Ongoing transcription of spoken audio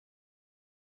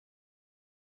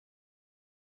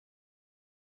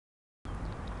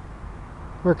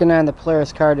Working on the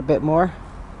Polaris kart a bit more.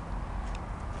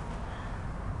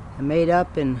 I made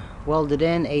up and welded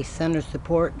in a center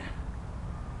support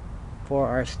for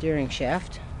our steering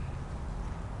shaft.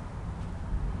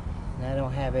 And I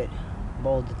don't have it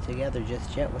bolted together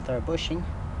just yet with our bushing,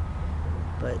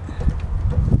 but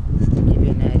just to give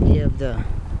you an idea of the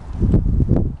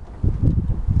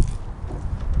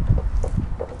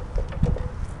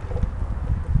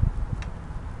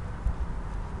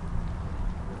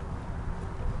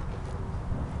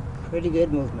pretty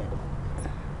good movement.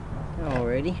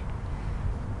 Alrighty,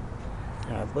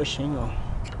 our bushing will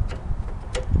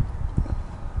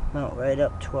mount right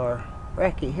up to our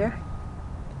bracket here.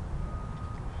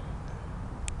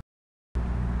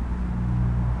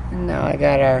 And now I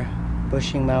got our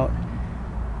bushing mount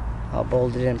all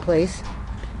bolted in place.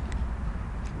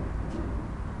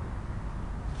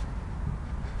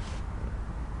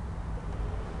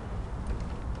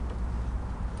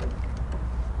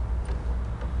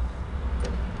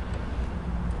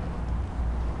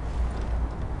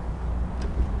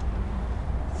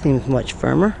 Seems much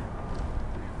firmer.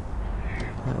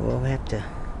 But we'll have to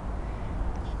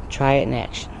try it in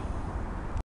action.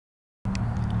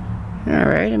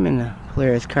 Alright, I'm in the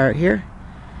Polaris kart here.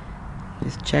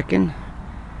 Just checking.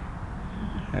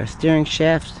 Our steering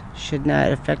shaft should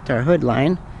not affect our hood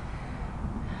line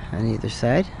on either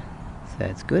side, so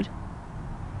that's good.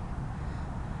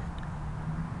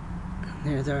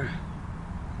 There's our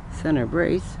center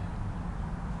brace.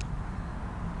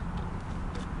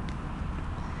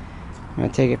 I'm going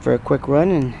to take it for a quick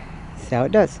run and see how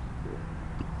it does.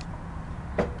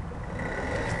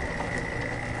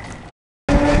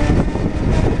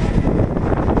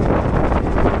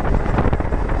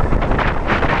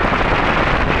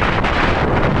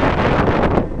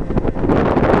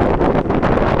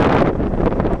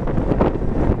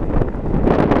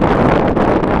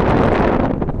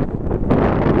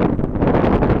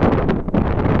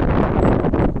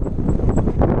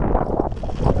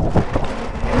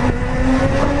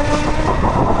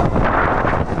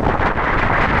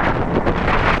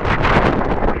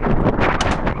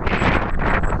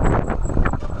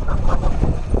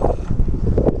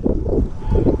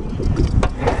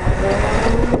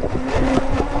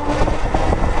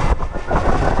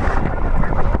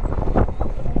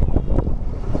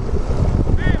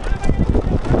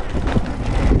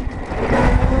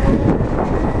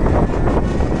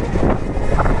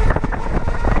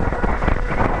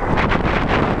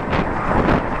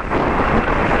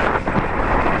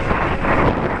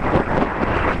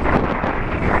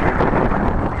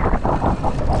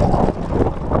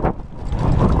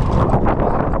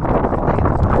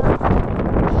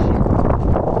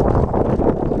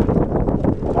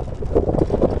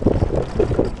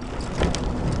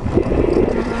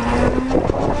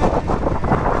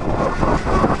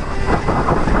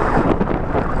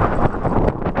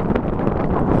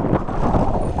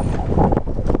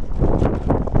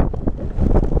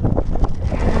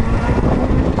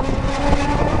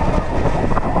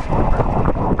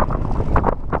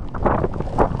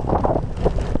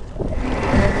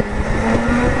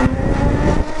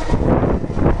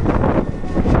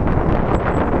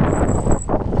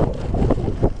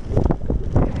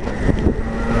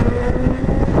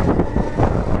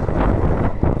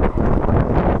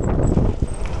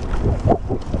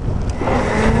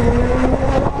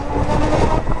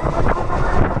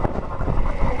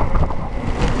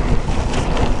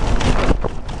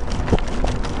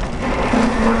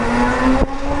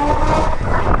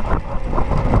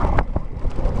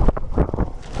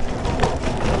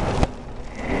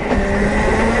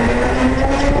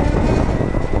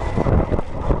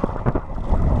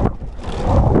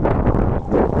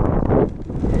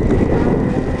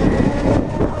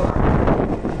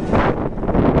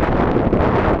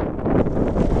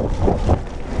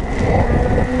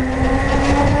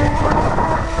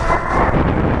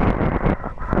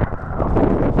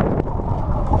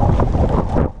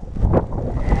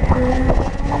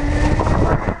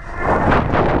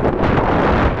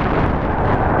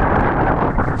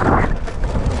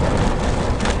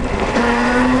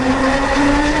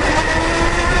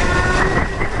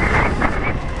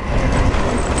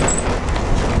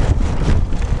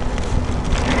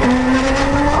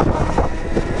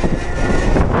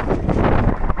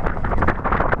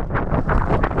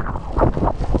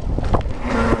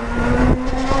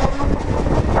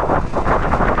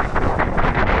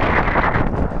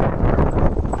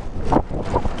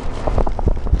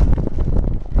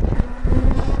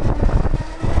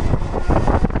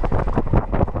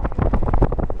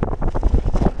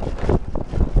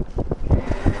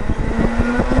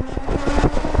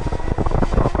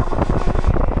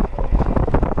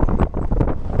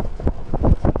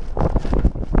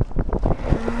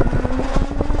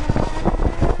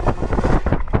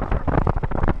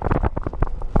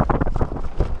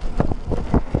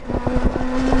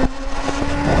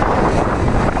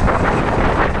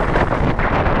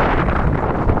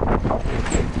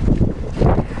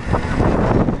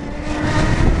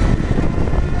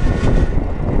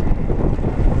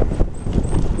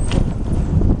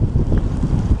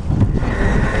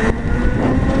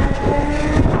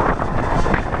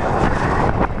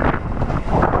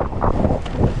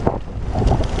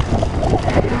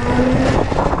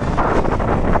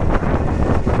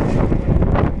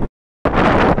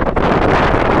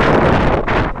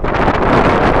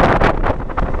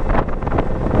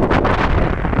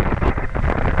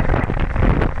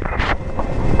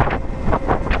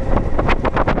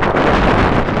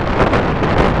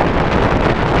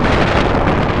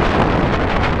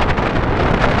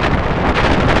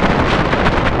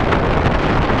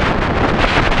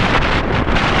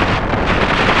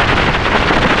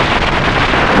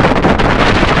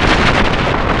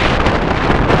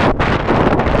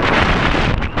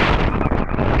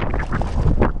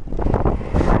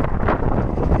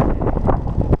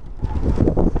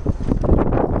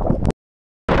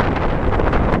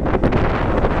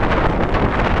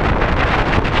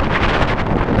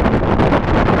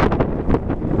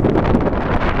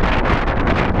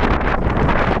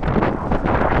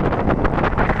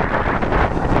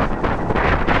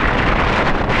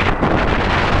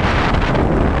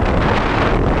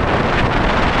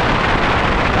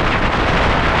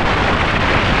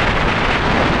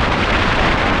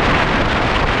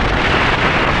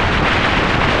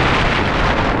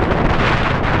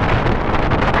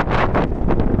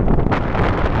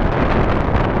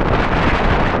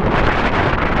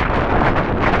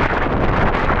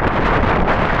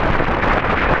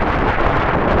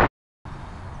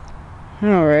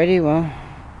 Alrighty, well,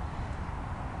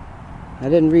 I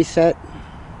didn't reset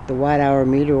the watt-hour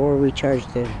meter or recharge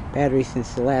the battery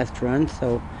since the last run,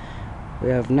 so we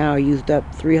have now used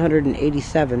up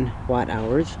 387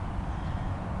 watt-hours.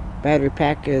 Battery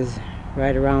pack is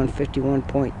right around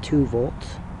 51.2 volts.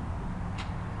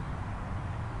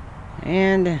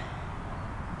 And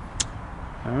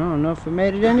I don't know if it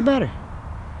made it any better.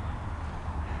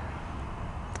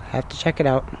 Have to check it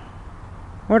out.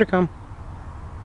 More to come.